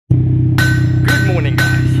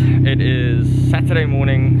Saturday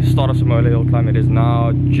morning, start of Simola hill climb. It is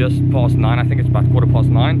now just past 9. I think it's about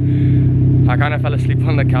 9:15. I kind of fell asleep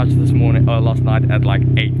on the couch this morning, last night at like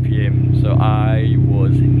 8 p.m. So I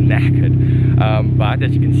was knackered. But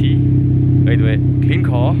as you can see, wait, clean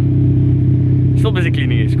car. Still busy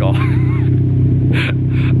cleaning his car.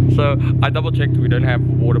 So I double checked, we don't have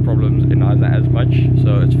water problems in Isa as much,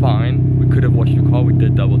 so it's fine. We could have washed the car, we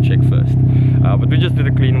did double check first. But we just did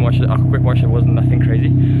a clean wash, a quick wash, it wasn't nothing crazy.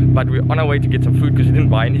 But we're on our way to get some food because we didn't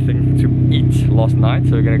buy anything to eat last night.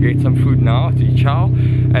 So we're gonna get some food now to eat chow.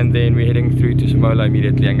 And then we're heading through to Simola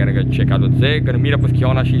immediately. I'm gonna go check out what's there. Gonna meet up with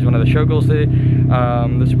Gauna, she's one of the showgirls there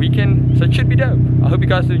this weekend. So it should be dope. I hope you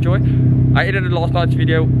guys enjoy. I edited last night's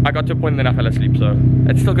video, I got to a point and then I fell asleep, so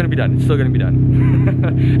it's still gonna be done, it's still gonna be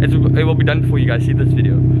done. It will be done before you guys see this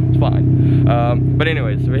video, it's fine. But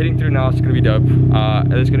anyways, we're heading through now, it's gonna be dope.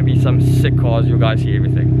 There's gonna be some sick cars, you guys see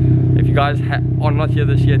everything. If you guys are not here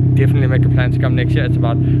this year, definitely make a plan to come next year. It's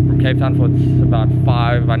about, from Cape Town, it's about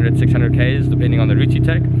 500, 600 Ks, depending on the route you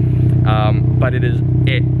take. But it is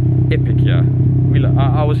epic here.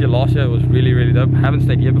 I was here last year, it was really, really dope. I haven't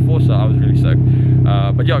stayed here before, so I was really stoked.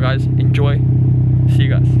 But yeah guys, enjoy, see you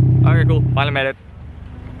guys. Okay, cool, finally made it.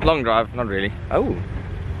 Long drive, not really. Oh,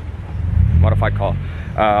 modified car.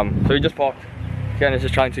 So we just parked. Tiaan is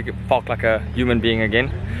just trying to park like a human being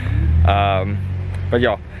again. But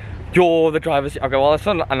yeah, you're the drivers. Okay, well it's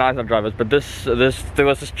not not drivers, but there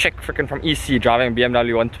was this chick freaking from EC driving a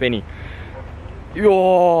BMW 120.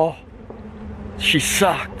 Yo, she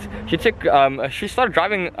sucked. She started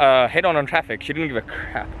driving head on traffic. She didn't give a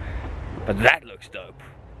crap. But that looks dope.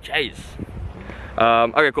 Jeez.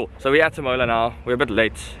 Okay, cool. So we're at Simola now. We're a bit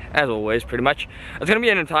late, as always, pretty much. It's gonna be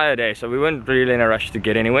an entire day, so we weren't really in a rush to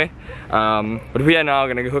get anywhere. But we are now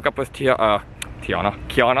gonna hook up with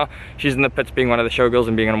Gauna. She's in the pits being one of the showgirls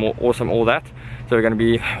and being awesome, all that. So we're gonna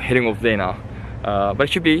be heading off there now. But it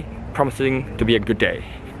should be promising to be a good day.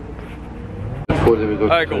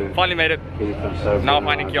 Alright, cool. Finally made it. Now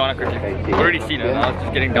finding Gauna quickly. Already seen her now,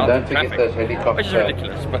 just getting down to traffic. Which is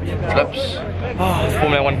ridiculous, but oh, it's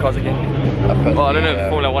Formula 1 cars again. Well, I don't know if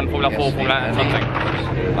Formula 1, Formula 4, Formula something.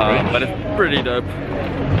 But it's pretty dope.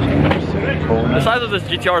 The size of this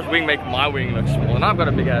GTR's wing make my wing look small, and I've got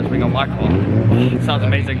a big ass wing on my car. It sounds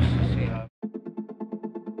amazing.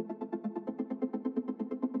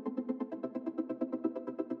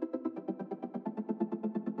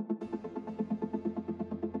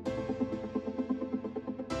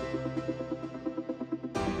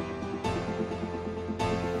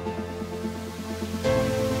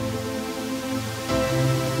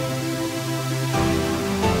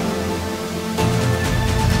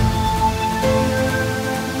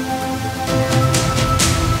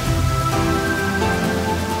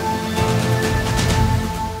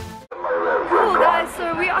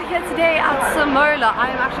 I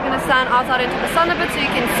am actually going to stand outside into the sun a bit so you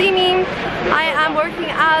can see me. I am working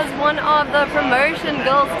as one of the promotion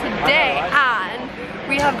girls today, and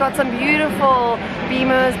we have got some beautiful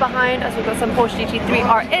Beamers behind us. We've got some Porsche GT3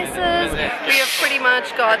 RS's. We have pretty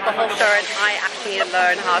much got the whole show, and I actually need to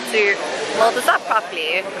learn how to load this up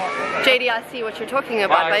properly. JD, I see what you're talking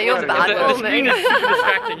about, but you're bad filming. The screen is super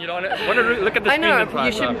distracting, you don't want to look at the screen. I know,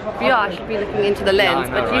 you should, I should be looking into the lens,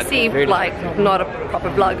 yeah, but you see, like, not a proper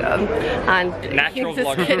vlogger, and natural just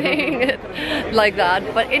vlogger. kidding it like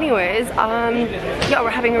that. But anyways, yeah, we're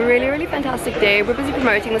having a really, really fantastic day. We're busy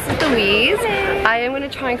promoting. This is Louise. I am going to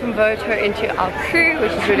try and convert her into our crew,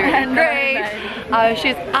 which is really, really great.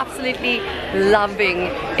 She's absolutely loving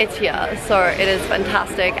it here, so it is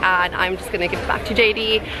fantastic, and I'm just going to give it back to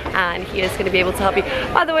JD, and he is going to be able to help you.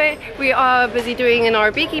 By the way, we are busy doing an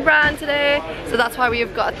Arbiki brand today, so that's why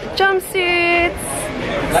we've got the jumpsuits,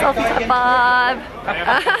 selfie top 5.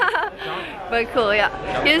 But cool, yeah.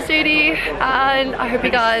 Here's JD, and I hope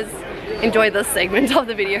you guys enjoyed this segment of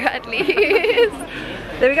the video at least.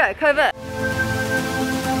 There we go, covert.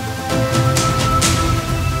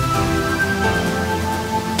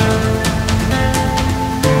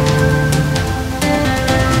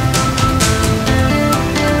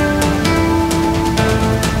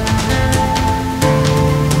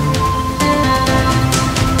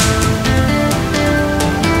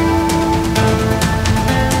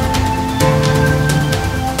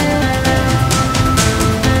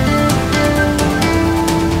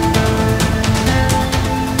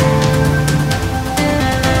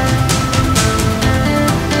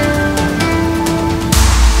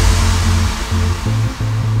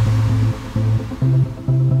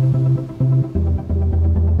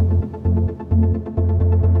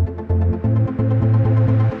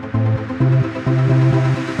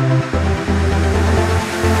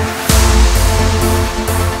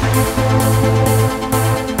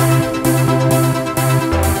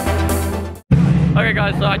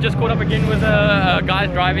 just caught up again with the guys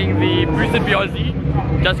driving the boosted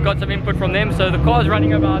BRZ. Just got some input from them. So the car is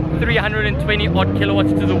running about 320 odd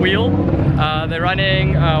kilowatts to the wheel. They're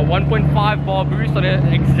running 1.5 bar boost on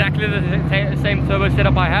exactly the same turbo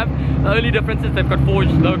setup I have. The only difference is they've got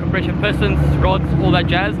forged low compression pistons, rods, all that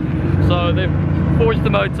jazz. So they've forged the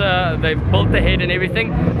motor, they've built the head and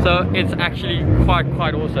everything. So it's actually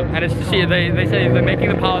quite awesome. And it's to see, they say they're making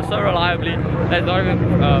the power so reliably that's not even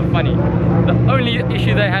funny. The only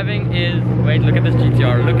issue they're having is, wait, look at this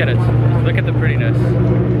GTR, look at it, look at the prettiness.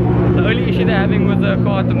 The only issue they're having with the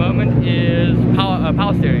car at the moment is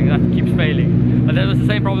power steering that keeps failing. But that was the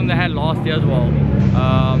same problem they had last year as well.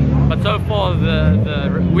 But so far,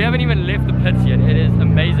 we haven't even left the pits yet. It is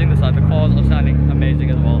amazing. The cars are sounding amazing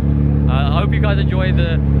as well. I hope you guys enjoy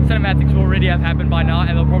the cinematics already have happened by now, and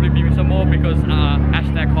there'll probably be some more because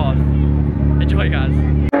hashtag cars. Enjoy, guys.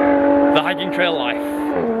 The hiking trail life.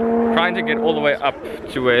 Trying to get all the way up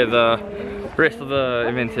to where the rest of the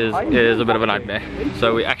event is a bit of a nightmare.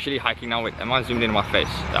 So we're actually hiking now. Wait, am I zoomed in my face?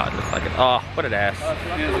 Yeah, it looks like it. Oh, what an ass.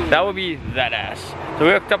 That would be that ass. So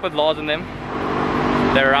we hooked up with Lars and them.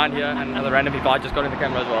 They're around here, and other random people. I just got in the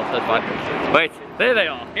camera as well, so it's fine. Wait, there they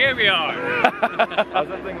are. Here we are. How's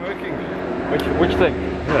that thing working? Which thing?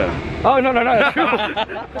 Yeah. Oh, no.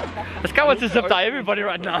 This guy wants to zip tie everybody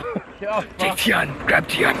right now. Take Tiaan, grab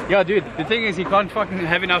Tiaan. Yeah, dude, the thing is, he can't fucking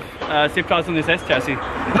have enough zip ties on this S chassis.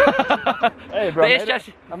 Hey, bro, the S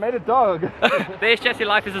chassis. I made a dog. The S chassis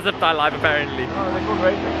life is a zip tie life, apparently. Oh, they're called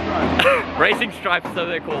racing stripes. Racing stripes, so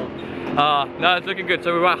they're called. No, it's looking good.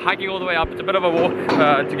 So we're hiking all the way up. It's a bit of a walk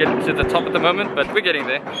to get to the top at the moment, but we're getting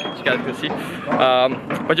there, as you guys can see.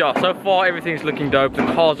 But yeah, so far everything's looking dope. The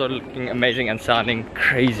cars are looking amazing and sounding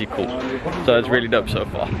crazy cool. So it's really dope so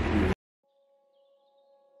far.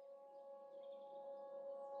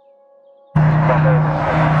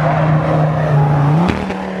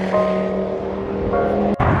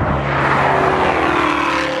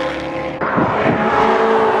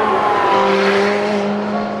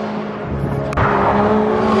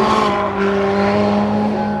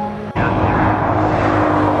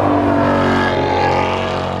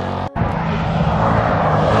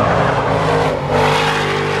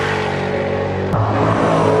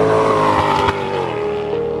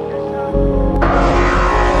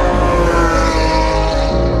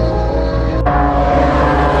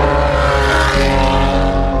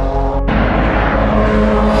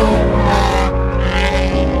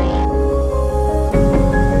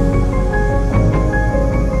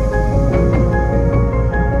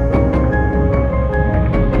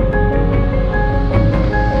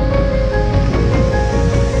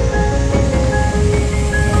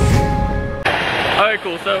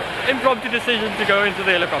 So impromptu decision to go into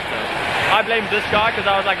the helicopter. I blame this guy because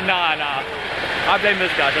I was like, nah. I blame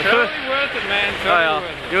this guy. So totally worth it, man. Totally worth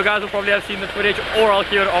it. You guys will probably have seen the footage, or I'll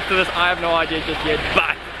hear it after this. I have no idea just yet,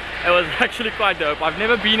 but it was actually quite dope. I've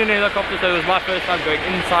never been in a helicopter, so it was my first time going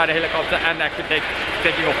inside a helicopter and actually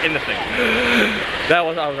taking off in the thing. I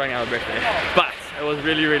was running out of breath there, but it was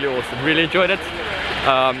really awesome. Really enjoyed it.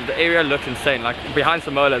 The area looks insane. Like behind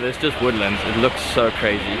Simola, there's just woodlands. It looks so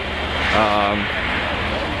crazy.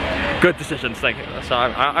 Good decisions, thank you. So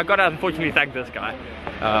I gotta unfortunately thank this guy.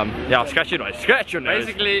 Yeah, scratch your nose, scratch your nose.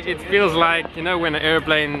 Basically, it feels like, you know, when an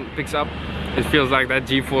airplane picks up, it feels like that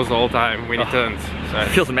G-force the whole time when it turns. So it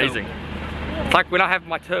feels amazing. It's like when I have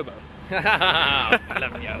my turbo.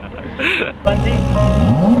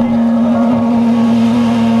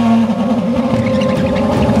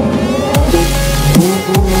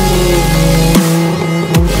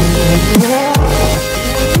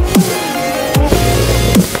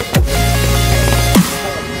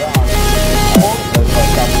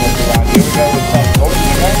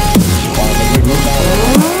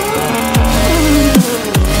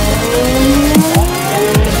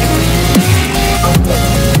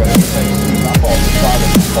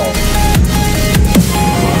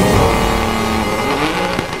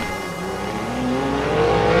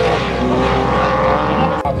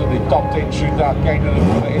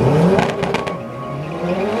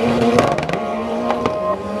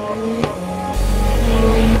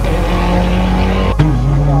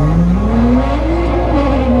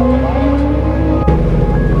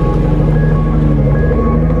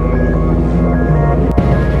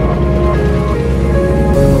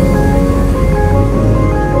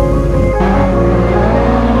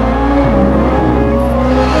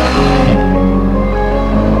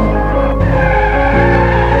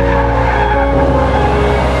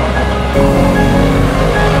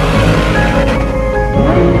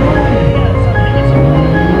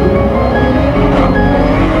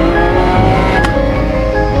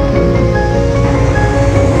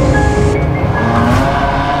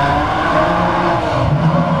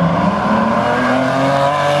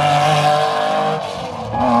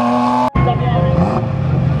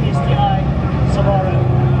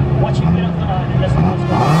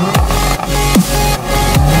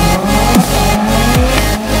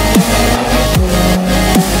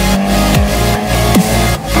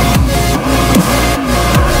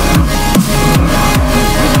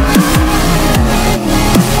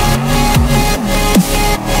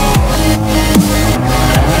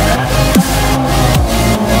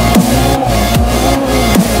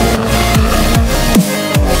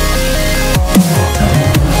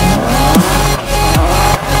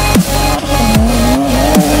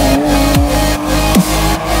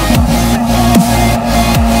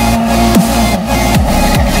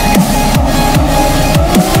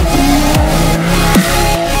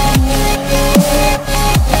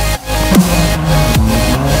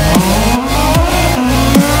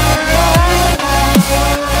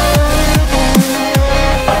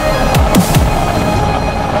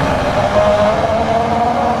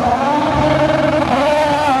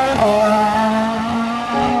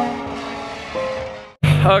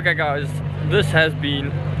 Okay guys, this has been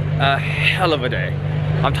a hell of a day.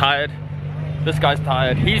 I'm tired. This guy's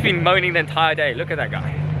tired. He's been moaning the entire day. Look at that guy.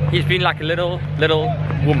 He's been like a little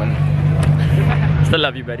woman. Still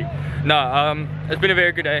love you, buddy. No, it's been a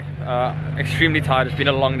very good day. Extremely tired. It's been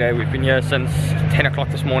a long day. We've been here since 10 o'clock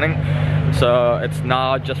this morning. So it's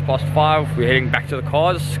now just past 5. We're heading back to the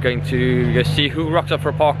cars. Going to go see who rocks up for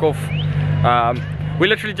a park off. We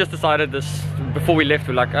literally just decided this before we left.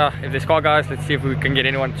 We're like, if there's car guys, let's see if we can get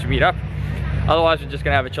anyone to meet up. Otherwise, we're just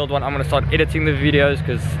gonna have a chilled one. I'm gonna start editing the videos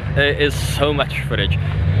because there is so much footage.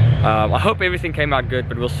 I hope everything came out good,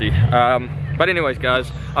 but we'll see. But anyways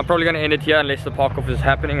guys, I'm probably going to end it here unless the park off is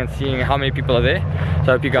happening and seeing how many people are there.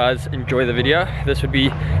 So I hope you guys enjoy the video. This would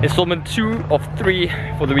be installment 2 of 3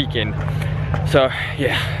 for the weekend. So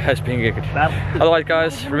yeah, that's been good. Otherwise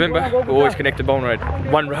guys, remember, we're always connected by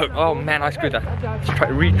one road. Oh man, I screwed that. Let's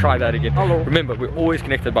retry that again. Remember, we're always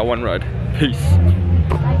connected by one road. Peace.